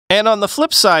And on the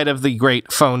flip side of the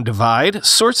great phone divide,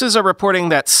 sources are reporting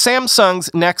that Samsung's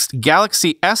next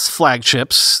Galaxy S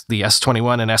flagships, the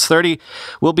S21 and S30,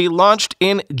 will be launched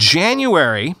in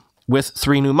January with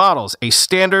 3 new models, a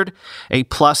Standard, a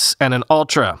Plus, and an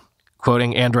Ultra,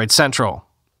 quoting Android Central.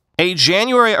 A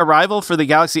January arrival for the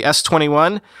Galaxy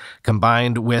S21,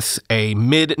 combined with a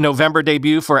mid-November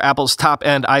debut for Apple's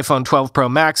top-end iPhone 12 Pro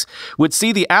Max, would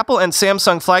see the Apple and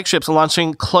Samsung flagships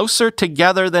launching closer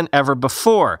together than ever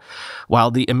before.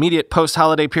 While the immediate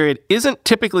post-holiday period isn't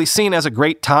typically seen as a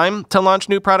great time to launch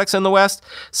new products in the West,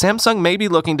 Samsung may be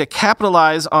looking to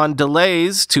capitalize on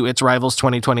delays to its rivals'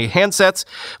 2020 handsets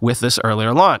with this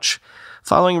earlier launch.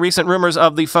 Following recent rumors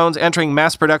of the phones entering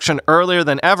mass production earlier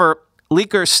than ever,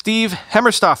 leaker Steve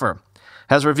Hemmerstoffer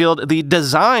has revealed the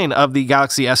design of the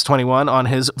Galaxy S21 on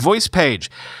his Voice page.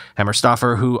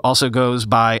 Hemmerstoffer, who also goes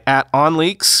by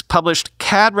 @OnLeaks, published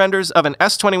CAD renders of an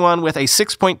S21 with a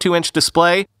 6.2-inch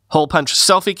display, hole-punch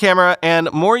selfie camera,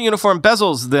 and more uniform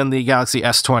bezels than the Galaxy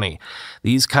S20.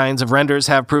 These kinds of renders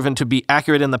have proven to be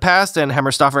accurate in the past, and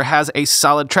Hemmerstoffer has a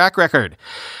solid track record.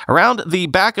 Around the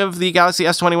back of the Galaxy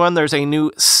S21, there's a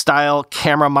new style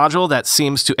camera module that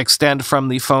seems to extend from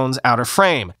the phone's outer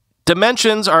frame.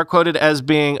 Dimensions are quoted as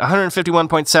being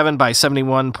 151.7 by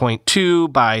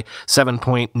 71.2 by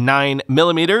 7.9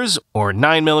 millimeters, or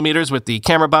 9 millimeters with the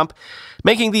camera bump,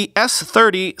 making the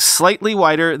S30 slightly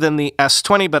wider than the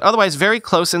S20, but otherwise very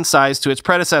close in size to its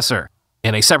predecessor.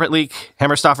 In a separate leak,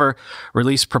 Hemmerstoffer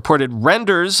released purported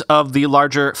renders of the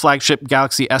larger flagship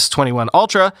Galaxy S21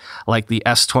 Ultra. Like the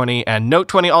S20 and Note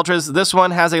 20 Ultras, this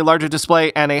one has a larger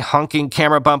display and a honking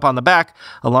camera bump on the back,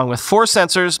 along with 4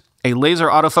 sensors, a laser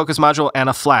autofocus module, and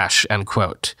a flash, end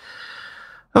quote.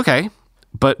 Okay,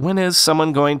 but when is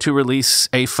someone going to release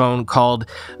a phone called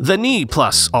the Knee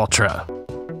Plus Ultra?